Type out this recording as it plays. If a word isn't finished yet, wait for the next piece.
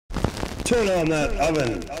Turn on that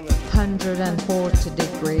oven. 140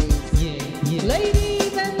 degrees. Yeah.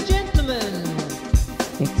 Ladies and gentlemen,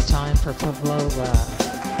 it's time for Pavlova.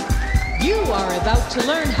 You are about to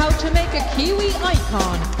learn how to make a Kiwi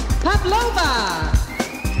icon, Pavlova.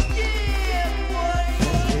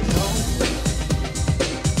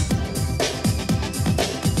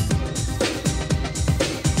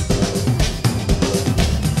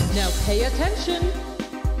 Now pay attention.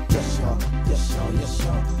 Yes, y'all. Yes, y'all. Yes,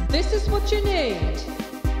 y'all. This is what you need.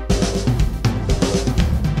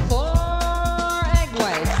 4 egg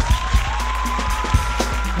whites.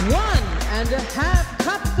 1.5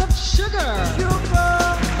 cups of sugar.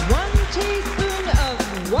 1 teaspoon of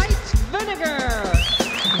white vinegar.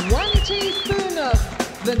 1 teaspoon of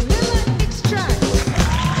vanilla extract.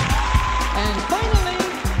 And finally,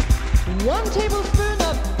 1 tablespoon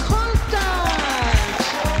of cornstarch.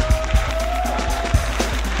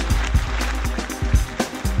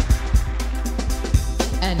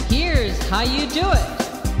 And here's how you do it.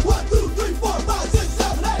 1, 2, 3, 4, 5, 6,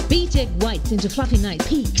 7, 8. Beat egg whites into fluffy nice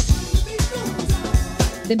peaks.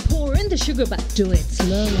 Then pour in the sugar, but do it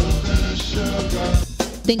slowly.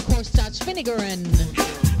 Then cornstarch, vinegar, and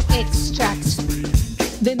extract.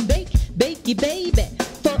 Then bake your baby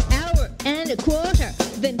for an hour and a quarter.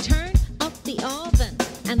 Then turn up the oven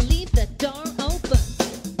and leave the door open.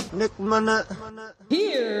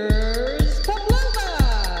 Here's Pavlova.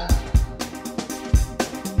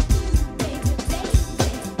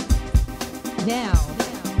 Now,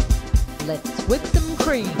 let's whip some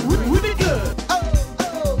cream. Whip it good.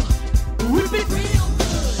 Whip it real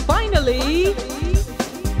good. Finally,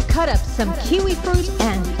 cut up some kiwi fruit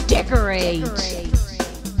and decorate.